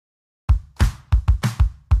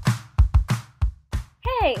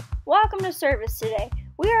Hey, welcome to service today.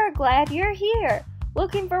 We are glad you're here.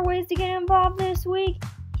 Looking for ways to get involved this week?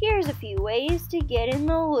 Here's a few ways to get in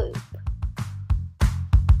the loop.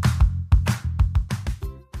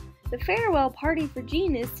 The farewell party for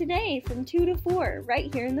Jean is today from 2 to 4,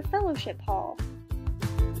 right here in the fellowship hall.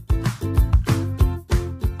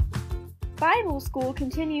 Bible school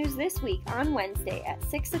continues this week on Wednesday at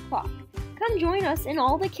 6 o'clock. Come join us and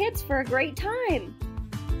all the kids for a great time.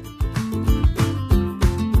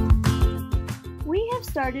 We have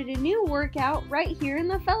started a new workout right here in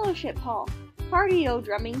the fellowship hall. Cardio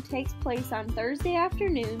drumming takes place on Thursday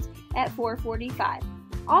afternoons at 4:45.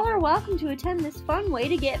 All are welcome to attend this fun way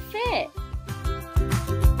to get fit.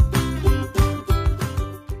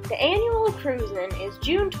 The annual cruisin' is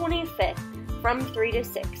June 25th from 3 to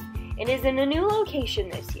 6. It is in a new location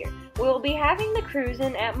this year. We will be having the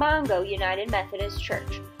cruisin' at Mongo United Methodist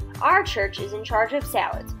Church. Our church is in charge of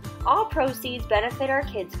salads. All proceeds benefit our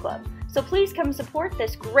kids club, so please come support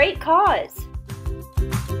this great cause.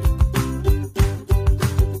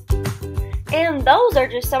 And those are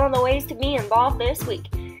just some of the ways to be involved this week.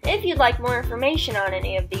 If you'd like more information on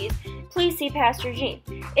any of these, please see Pastor Jean.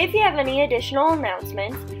 If you have any additional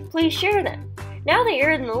announcements, please share them. Now that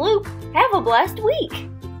you're in the loop, have a blessed week!